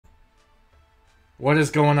What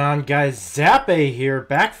is going on, guys? Zappe here,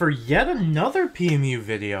 back for yet another PMU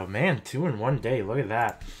video. Man, 2 in 1 day, look at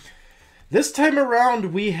that. This time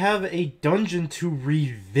around, we have a dungeon to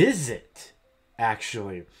revisit,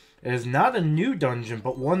 actually. It is not a new dungeon,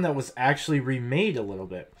 but one that was actually remade a little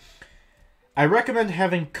bit. I recommend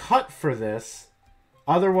having cut for this,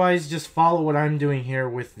 otherwise just follow what I'm doing here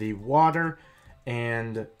with the water,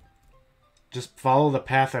 and just follow the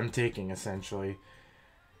path I'm taking, essentially.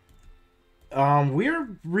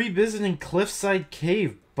 We're revisiting Cliffside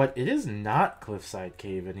Cave, but it is not Cliffside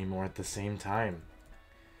Cave anymore at the same time.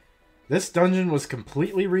 This dungeon was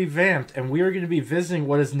completely revamped, and we are going to be visiting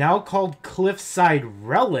what is now called Cliffside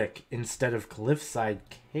Relic instead of Cliffside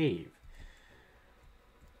Cave.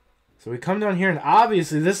 So we come down here, and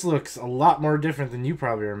obviously this looks a lot more different than you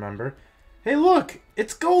probably remember. Hey look!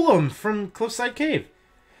 It's Golem from Cliffside Cave!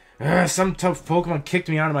 Some tough Pokemon kicked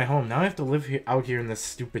me out of my home. Now I have to live out here in this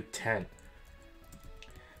stupid tent.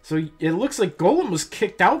 So it looks like Golem was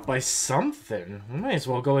kicked out by something. We might as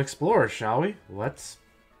well go explore, shall we? Let's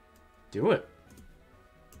do it.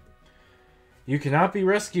 You cannot be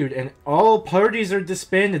rescued, and all parties are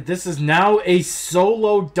disbanded. This is now a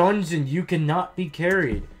solo dungeon. You cannot be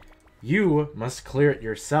carried. You must clear it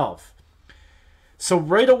yourself. So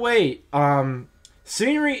right away,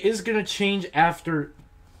 scenery is going to change after,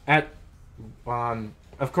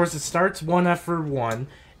 of course it starts 1F for one,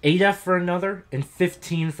 8F for another, and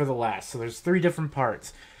 15 for the last. So there's 3 different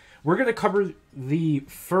parts. We're going to cover the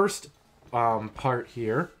first part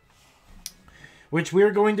here, which we're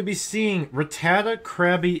going to be seeing Rattata,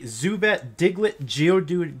 Krabby, Zubat, Diglett,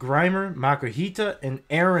 Geodude, Grimer, Makuhita, and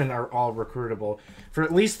Aaron are all recruitable for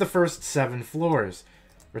at least the first 7 floors.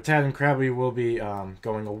 Rattata and Krabby will be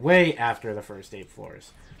going away after the first 8 floors.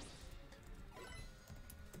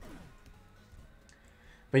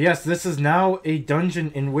 But yes, this is now a dungeon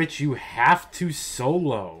in which you have to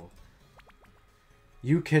solo.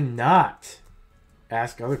 You cannot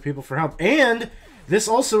ask other people for help. And this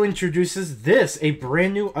also introduces this, a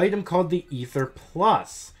brand new item called the Ether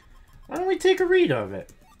Plus. Why don't we take a read of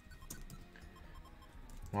it?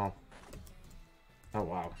 Well. Oh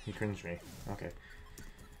wow, he cringed me. Okay.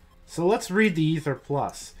 So let's read the Ether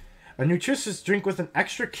Plus. A nutritious drink with an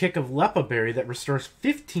extra kick of Lepa Berry that restores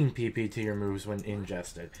 15 PP to your moves when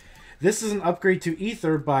ingested. This is an upgrade to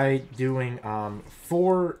Ether by doing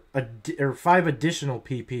 5 additional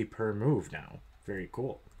PP per move now. Very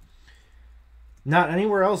cool. Not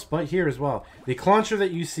anywhere else but here as well. The Clauncher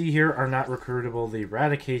that you see here are not recruitable. The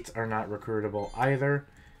Eradicates are not recruitable either.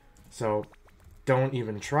 So don't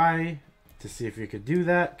even try to see if you could do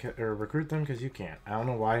that or recruit them, because you can't. I don't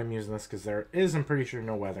know why I'm using this, because there is, I'm pretty sure,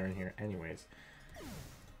 no weather in here anyways.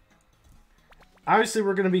 Obviously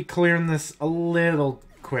we're going to be clearing this a little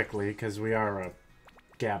quickly because we are a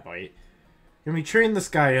Gabite. Going to be training this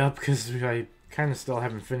guy up because I kind of still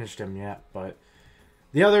haven't finished him yet, but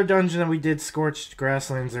the other dungeon that we did, Scorched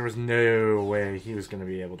Grasslands, there was no way he was going to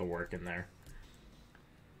be able to work in there.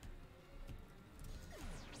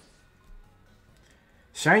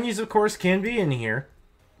 Shinies, of course, can be in here,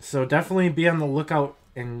 so definitely be on the lookout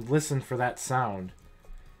and listen for that sound.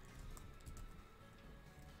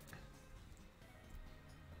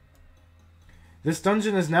 This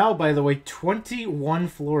dungeon is now, by the way, 21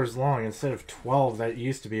 floors long instead of 12 that it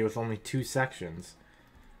used to be with only 2 sections.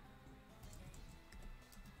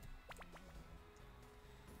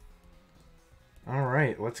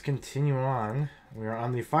 Alright, let's continue on. We are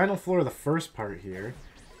on the final floor of the first part here.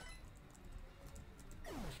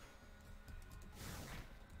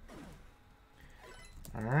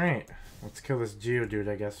 Alright, let's kill this Geodude,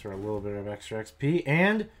 I guess, for a little bit of extra XP.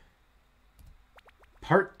 And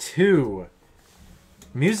part 2.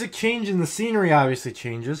 Music change and the scenery obviously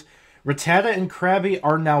changes. Rattata and Krabby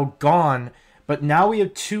are now gone, but now we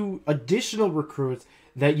have 2 additional recruits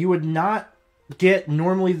that you would not get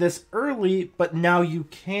normally this early, but now you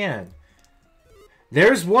can.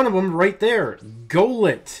 There's one of them right there,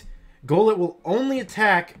 Golett. Golett will only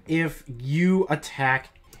attack if you attack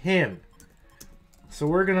him. So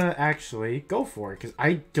we're going to actually go for it, because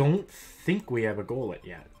I don't think we have a Golett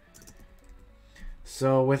yet.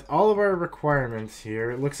 So with all of our requirements here,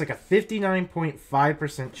 it looks like a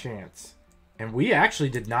 59.5% chance. And we actually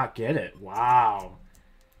did not get it. Wow.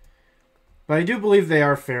 But I do believe they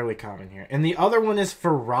are fairly common here. And the other one is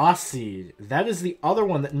Ferocity. That is the other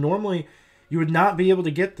one that normally you would not be able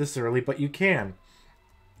to get this early, but you can.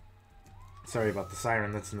 Sorry about the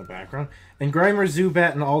siren that's in the background. And Grimer,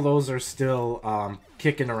 Zubat, and all those are still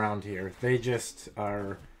kicking around here. They just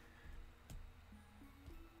are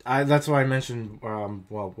That's why I mentioned,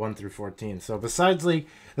 well, 1 through 14. So besides the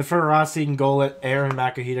Ferocity, Golett, Aaron,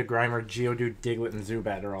 Makahita, Grimer, Geodude, Diglett, and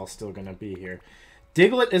Zubat are all still going to be here.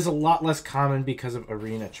 Diglett is a lot less common because of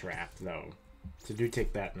Arena Trap, though. So do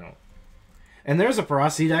take that note. And there's a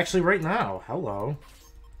Ferocity actually right now. Hello.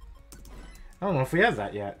 I don't know if we have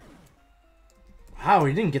that yet. Wow,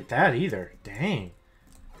 we didn't get that either. Dang.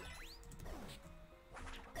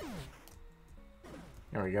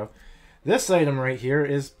 There we go. This item right here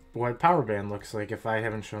is what Power Band looks like if I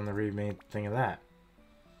haven't shown the remade thing of that.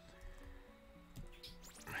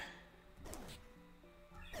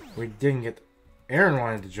 We didn't get... Aaron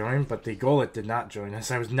wanted to join, but the Golett did not join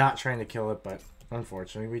us. I was not trying to kill it, but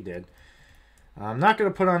unfortunately we did. I'm not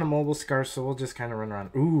going to put on a mobile scar, so we'll just kind of run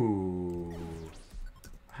around. Ooh.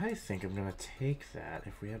 I think I'm going to take that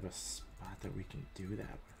if we have a spot that we can do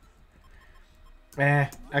that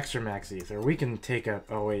with. Extra max ether. We can take a...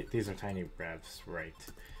 Oh, wait. These are tiny revs. Right.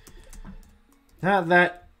 Not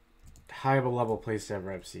that high of a level place to have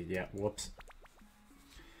Rev Seed. Yeah, whoops.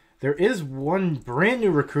 There is one brand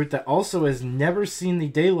new recruit that also has never seen the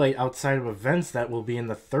daylight outside of events that will be in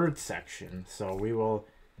the 3rd section. So we will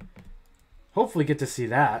hopefully get to see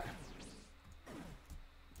that.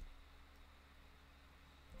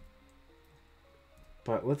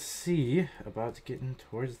 But let's see about getting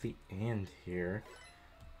towards the end here.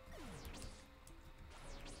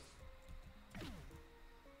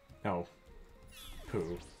 Oh.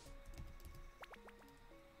 Pooh.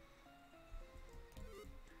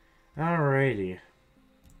 Alrighty.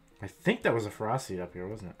 I think that was a Ferocity up here,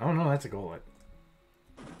 wasn't it? Oh no, that's a Golett.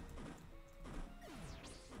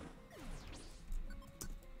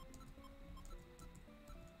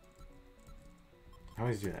 I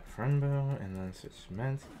always do that. Friendbow and then switch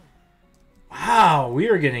cement. Wow, we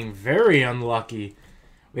are getting very unlucky.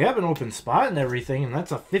 We have an open spot and everything, and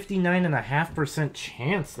that's a 59.5%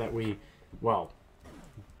 chance that we, well,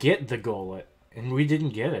 get the Golett. And we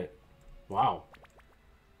didn't get it. Wow.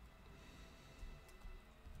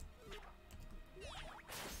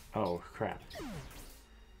 Oh, crap.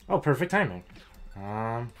 Oh, perfect timing.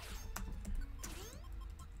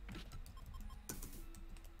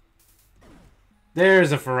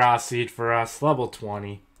 There's a Ferocity for us. Level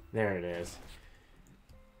 20. There it is.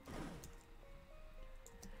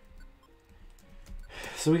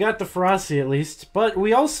 So we got the Ferocity at least. But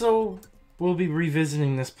we also will be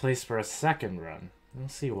revisiting this place for a second run. We'll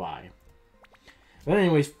see why. But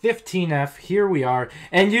anyways, 15F, here we are.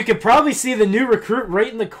 And you can probably see the new recruit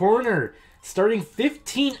right in the corner. Starting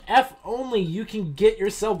 15F only, you can get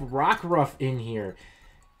yourself Rockruff in here.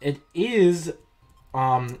 It is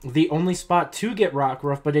the only spot to get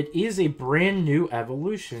Rockruff, but it is a brand new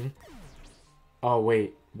evolution. Oh,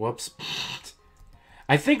 wait. Whoops.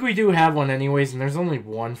 I think we do have one anyways, and there's only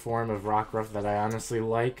one form of Rockruff that I honestly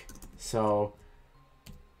like. So,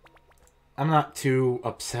 I'm not too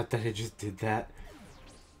upset that I just did that.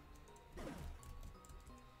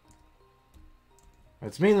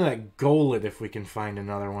 It's mainly that Golett if we can find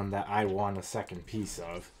another one that I want a second piece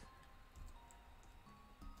of.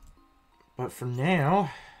 But for now...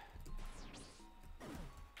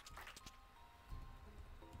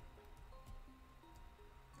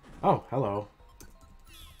 Oh, hello.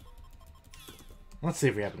 Let's see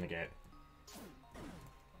if we happen to get it.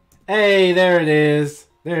 Hey, there it is.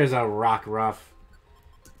 There's a Rockruff.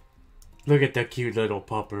 Look at the cute little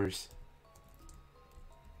puppers.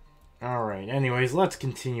 Alright, anyways, let's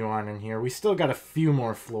continue on in here. We still got a few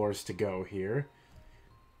more floors to go here.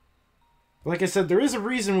 Like I said, there is a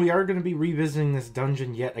reason we are going to be revisiting this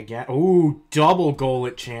dungeon yet again. Ooh, double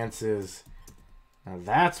Golett chances. Now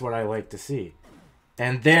that's what I like to see.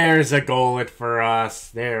 And there's a Golett for us.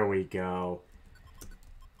 There we go.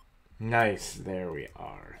 Nice, there we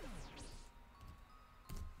are.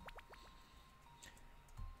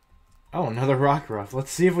 Oh, another Rockruff. Let's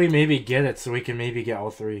see if we maybe get it so we can maybe get all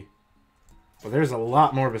three. Well, there's a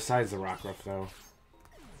lot more besides the Rockruff, though.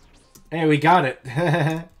 Hey, we got it.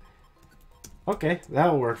 Okay,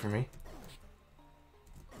 that'll work for me.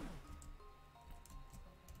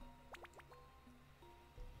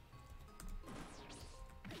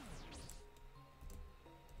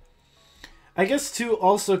 I guess to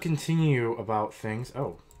also continue about things...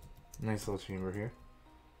 Oh, nice little chamber here.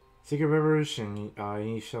 Secret Revolution,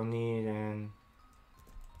 you shall need, and...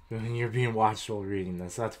 You're being watched while reading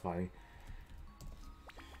this, that's funny.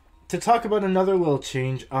 To talk about another little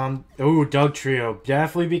change, oh, Dug Trio.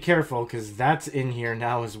 Definitely be careful, because that's in here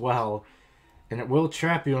now as well. And it will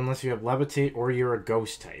trap you unless you have Levitate or you're a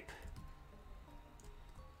Ghost type.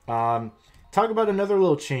 Talk about another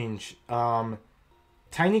little change.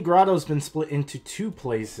 Tiny Grotto's been split into 2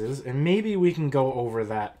 places, and maybe we can go over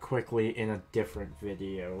that quickly in a different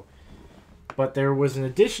video. But there was an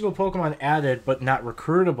additional Pokemon added, but not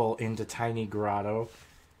recruitable into Tiny Grotto.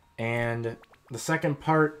 And the second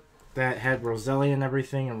part that had Roselia and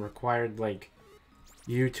everything and required, like,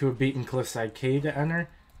 you to have beaten Cliffside Cave to enter.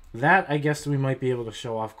 That, I guess, we might be able to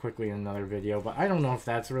show off quickly in another video, but I don't know if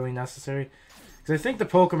that's really necessary. Because I think the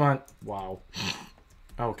Pokemon... Wow.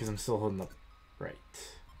 Oh, because I'm still holding up. Right.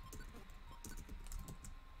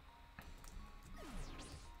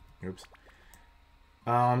 Oops.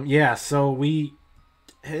 Yeah, so we...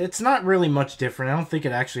 It's not really much different. I don't think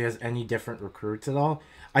it actually has any different recruits at all.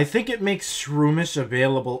 I think it makes Shroomish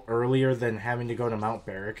available earlier than having to go to Mount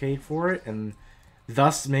Barricade for it, and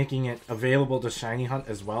thus making it available to Shiny Hunt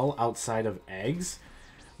as well outside of eggs,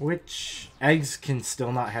 which eggs can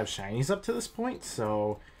still not have shinies up to this point,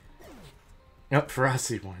 so... Yep, for us,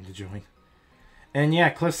 he wanted to join. And yeah,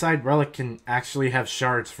 Cliffside Relic can actually have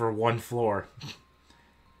shards for 1 floor.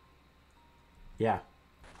 Yeah.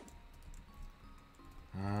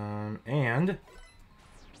 And...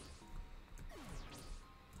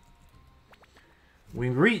 we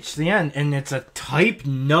reached the end, and it's a type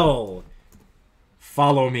null.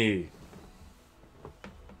 Follow me.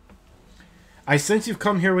 I sense you've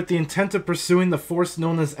come here with the intent of pursuing the force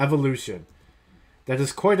known as evolution. That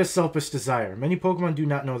is quite a selfish desire. Many Pokemon do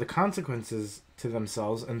not know the consequences to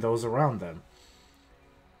themselves and those around them.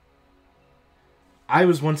 I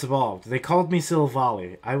was once evolved. They called me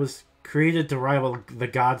Silvally. I was created to rival the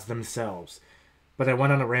gods themselves. But I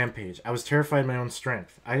went on a rampage. I was terrified of my own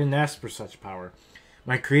strength. I didn't ask for such power.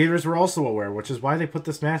 My creators were also aware, which is why they put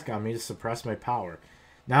this mask on me to suppress my power.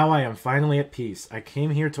 Now I am finally at peace. I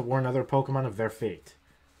came here to warn other Pokemon of their fate.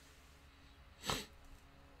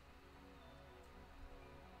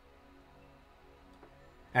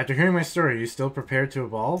 After hearing my story, are you still prepared to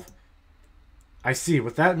evolve? I see.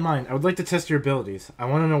 With that in mind, I would like to test your abilities. I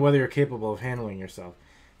want to know whether you're capable of handling yourself.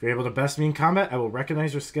 If you're able to best me in combat, I will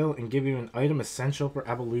recognize your skill and give you an item essential for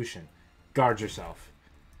evolution. Guard yourself.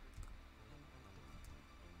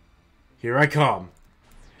 Here I come.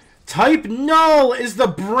 Type Null is the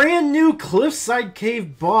brand new Cliffside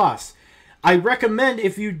Cave boss. I recommend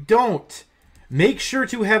if you don't, make sure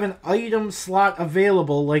to have an item slot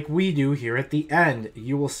available like we do here at the end.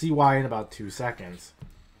 You will see why in about 2 seconds.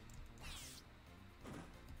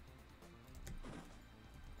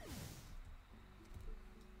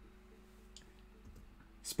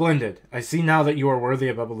 Splendid. I see now that you are worthy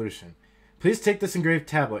of evolution. Please take this engraved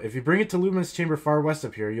tablet. If you bring it to Luminous Chamber far west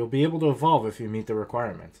of here, you'll be able to evolve if you meet the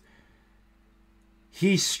requirements.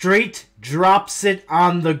 He straight drops it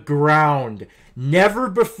on the ground. Never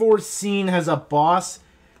before seen has a boss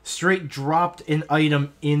straight dropped an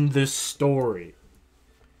item in the story.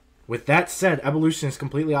 With that said, evolution is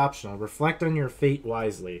completely optional. Reflect on your fate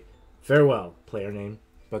wisely. Farewell, player name,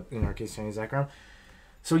 but in our case, Chinese background.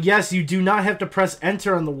 So yes, you do not have to press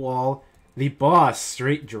enter on the wall. The boss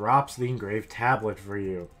straight drops the engraved tablet for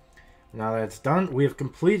you. Now that it's done, we have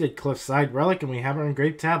completed Cliffside Relic and we have our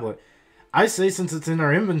engraved tablet. I say since it's in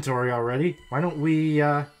our inventory already, why don't we,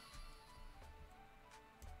 Hey,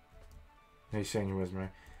 Shiny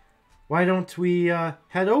Wismer. Why don't we,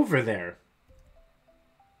 head over there?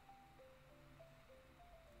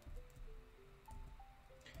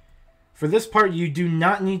 For this part, you do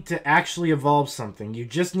not need to actually evolve something. You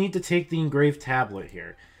just need to take the engraved tablet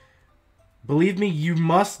here. Believe me, you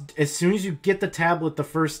must, as soon as you get the tablet the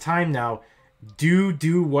first time now,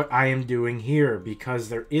 do what I am doing here, because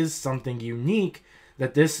there is something unique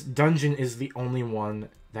that this dungeon is the only one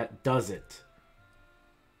that does it.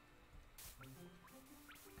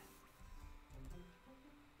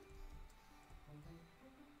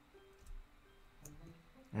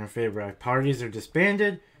 Our favorite parties are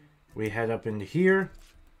disbanded. We head up into here.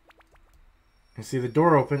 And see the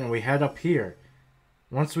door open and we head up here.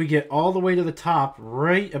 Once we get all the way to the top,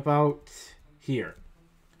 right about here.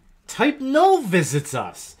 Type Null visits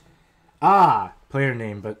us! Ah, player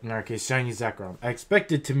name, but in our case, Shiny Zekrom. I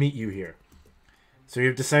expected to meet you here. So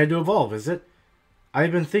you've decided to evolve, is it?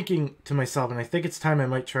 I've been thinking to myself, and I think it's time I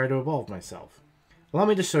might try to evolve myself. Allow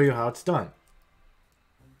me to show you how it's done.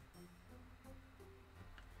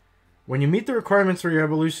 When you meet the requirements for your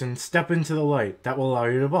evolution, step into the light. That will allow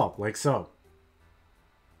you to evolve, like so.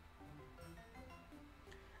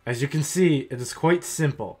 As you can see, it is quite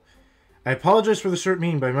simple. I apologize for the short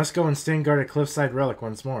meeting, but I must go and stand guard at Cliffside Relic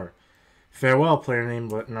once more. Farewell, player name,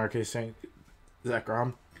 but in our case,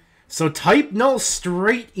 Zekrom. So Type Null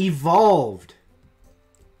straight evolved.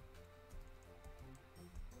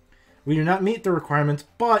 We do not meet the requirements,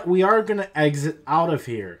 but we are going to exit out of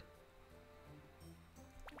here.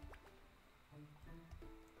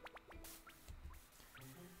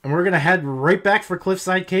 And we're going to head right back for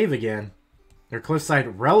Cliffside Cave again. Or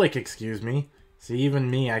Cliffside Relic, excuse me. See, even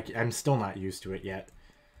me, I'm still not used to it yet.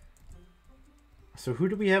 So who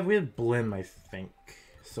do we have? We have Blim, I think.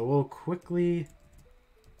 So we'll quickly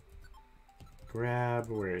grab...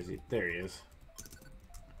 Where is he? There he is.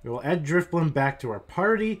 We will add Drifblim back to our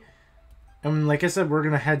party. And like I said, we're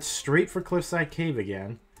going to head straight for Cliffside Cave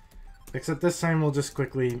again. Except this time we'll just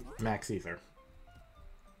quickly max Ether.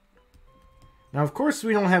 Now, of course,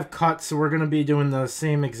 we don't have Cut, so we're going to be doing the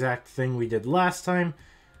same exact thing we did last time,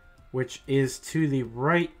 which is to the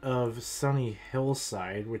right of Sunny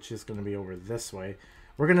Hillside, which is going to be over this way.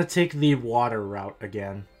 We're going to take the water route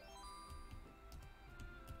again.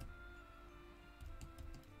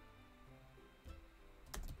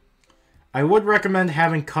 I would recommend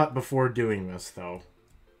having Cut before doing this, though.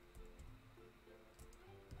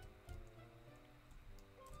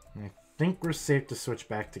 I think we're safe to switch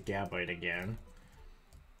back to Gabite again.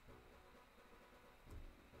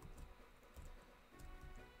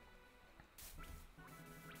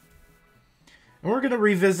 And we're going to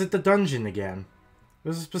revisit the dungeon again.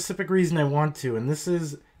 There's a specific reason I want to, and this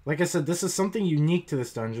is, like I said, this is something unique to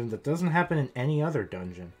this dungeon that doesn't happen in any other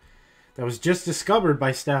dungeon. That was just discovered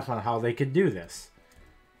by staff on how they could do this.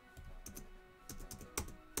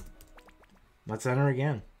 Let's enter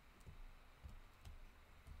again.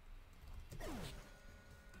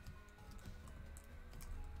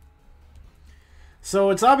 So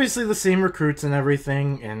it's obviously the same recruits and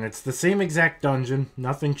everything, and it's the same exact dungeon.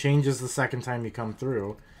 Nothing changes the second time you come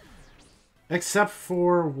through. Except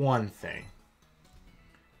for one thing.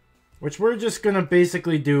 Which we're just going to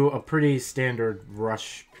basically do a pretty standard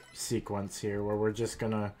rush sequence here, where we're just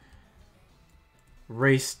going to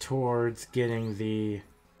race towards getting to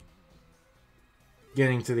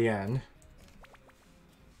the end.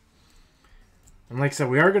 And like I said,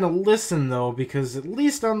 we are going to listen, though, because at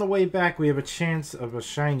least on the way back, we have a chance of a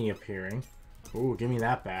shiny appearing. Ooh, give me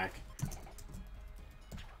that back.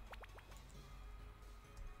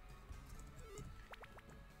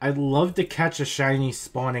 I'd love to catch a shiny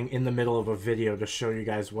spawning in the middle of a video to show you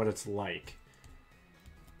guys what it's like.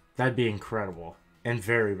 That'd be incredible. And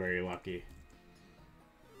very, very lucky.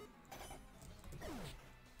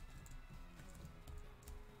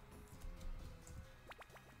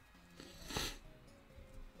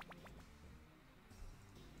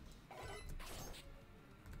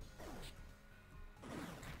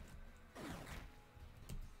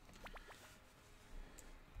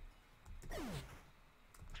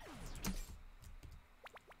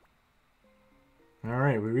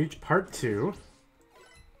 Alright, we reached part 2.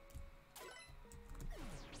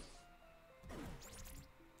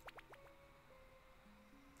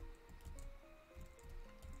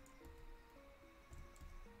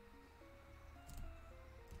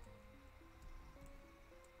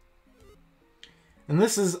 And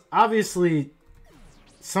this is obviously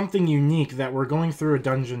something unique that we're going through a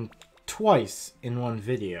dungeon twice in one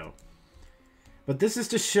video. But this is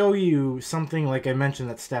to show you something, like I mentioned,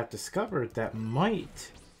 that staff discovered that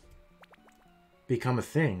might become a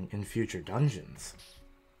thing in future dungeons.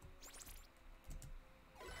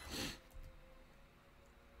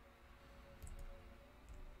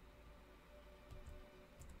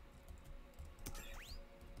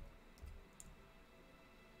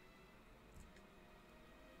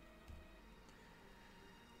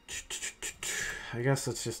 I guess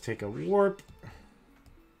let's just take a warp.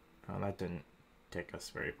 Oh, that didn't take us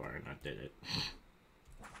very far enough, did it?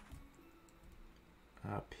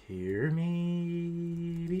 Up here,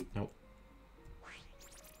 maybe? Nope.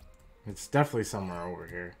 It's definitely somewhere over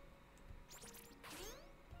here.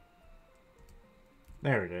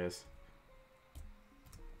 There it is.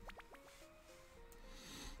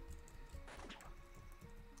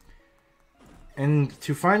 And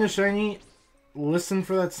to find a shiny, listen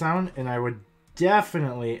for that sound, and I would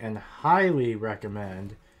definitely and highly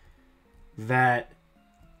recommend that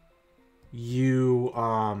you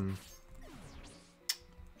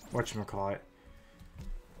whatchamacallit,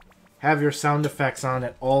 have your sound effects on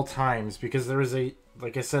at all times, because there is a,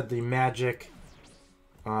 like I said, the magic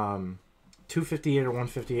 258 or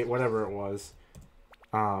 158, whatever it was,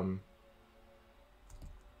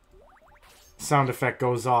 sound effect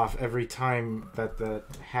goes off every time that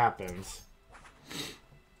happens.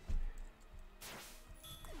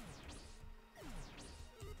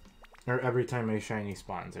 Or every time a shiny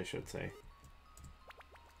spawns, I should say.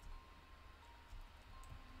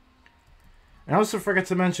 I also forgot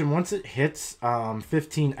to mention, once it hits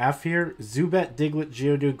 15F here, Zubat, Diglett,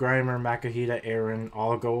 Geodude, Grimer, Makahita, Aaron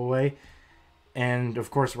all go away. And, of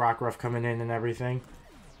course, Rockruff coming in and everything.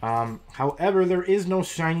 However, there is no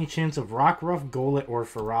shiny chance of Rockruff, Golett, or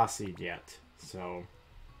Ferocity yet. So,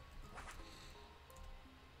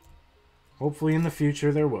 hopefully in the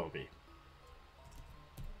future there will be.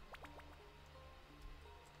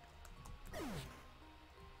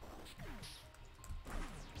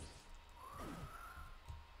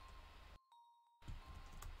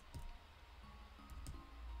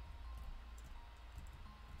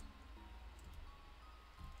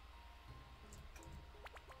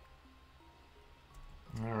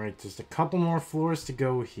 Alright, just a couple more floors to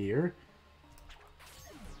go here.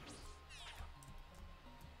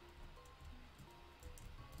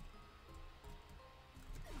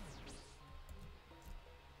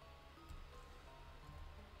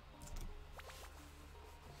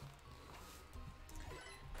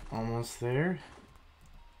 Almost there.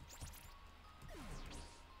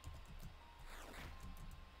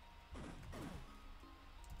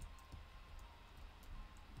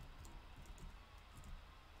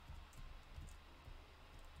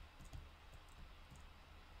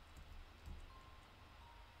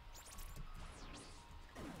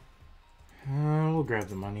 We'll grab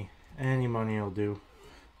the money. Any money will do.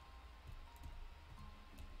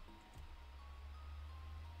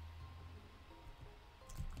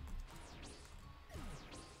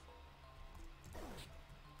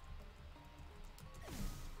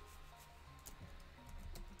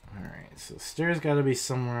 Alright, so the stairs gotta be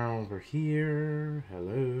somewhere over here.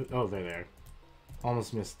 Hello. Oh, they're there.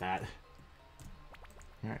 Almost missed that.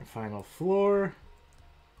 Alright, final floor.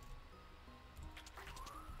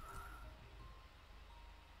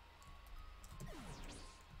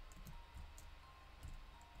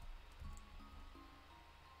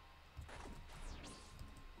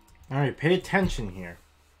 Alright, pay attention here.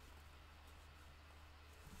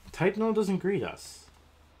 Type Null doesn't greet us.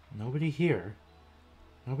 Nobody here.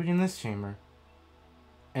 Nobody in this chamber.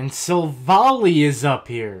 And Silvally is up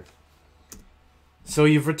here. So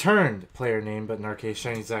you've returned, player name but in our case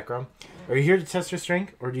Shiny Zekrom. Are you here to test your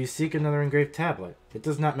strength, or do you seek another engraved tablet? It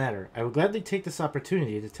does not matter. I will gladly take this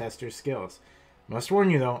opportunity to test your skills. Must warn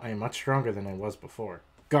you though, I am much stronger than I was before.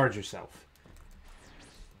 Guard yourself.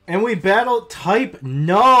 And we battled Type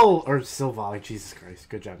Null, or Silvally, Jesus Christ,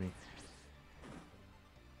 good job me.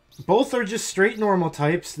 Both are just straight normal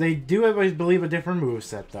types. They do have, I believe, a different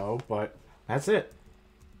moveset though, but that's it.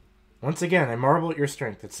 Once again, I marvel at your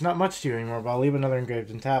strength. It's not much to you anymore, but I'll leave another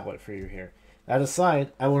engraved tablet for you here. That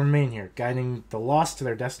aside, I will remain here, guiding the lost to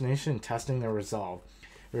their destination and testing their resolve.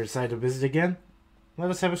 If you decide to visit again, let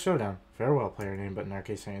us have a showdown. Farewell, player name, but in our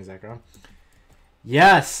case, Shiny Zekrom.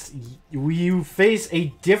 Yes, you face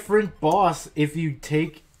a different boss if you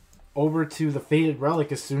take over to the Faded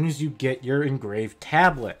Relic as soon as you get your engraved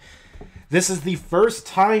tablet. This is the first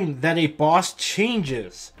time that a boss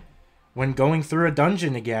changes when going through a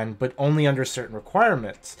dungeon again, but only under certain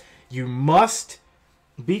requirements. You must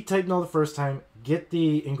beat Type Null the first time, get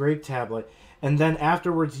the engraved tablet, and then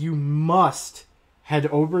afterwards you must head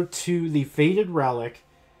over to the Faded Relic,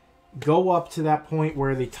 go up to that point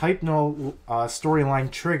where the Type Null storyline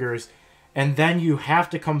triggers, and then you have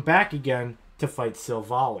to come back again to fight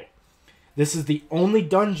Silvally. This is the only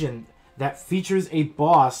dungeon that features a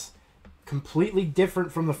boss completely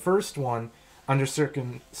different from the first one under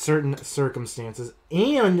certain circumstances.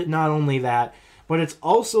 And not only that, but it's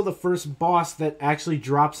also the first boss that actually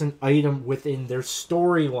drops an item within their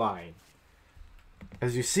storyline.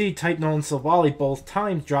 As you see, Type Null and Silvally both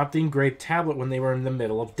times dropped the engraved tablet when they were in the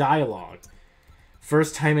middle of dialogue.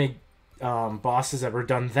 First time a boss has ever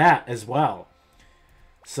done that as well.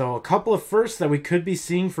 So a couple of firsts that we could be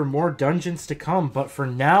seeing for more dungeons to come. But for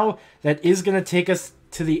now, that is going to take us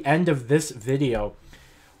to the end of this video.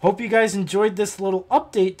 Hope you guys enjoyed this little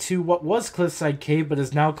update to what was Cliffside Cave, but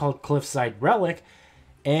is now called Cliffside Relic.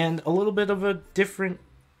 And a little bit of a different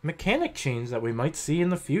mechanic change that we might see in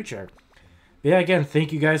the future. But yeah, again,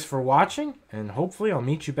 thank you guys for watching, and hopefully I'll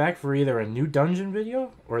meet you back for either a new dungeon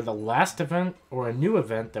video, or the last event, or a new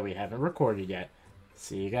event that we haven't recorded yet.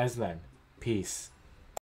 See you guys then. Peace.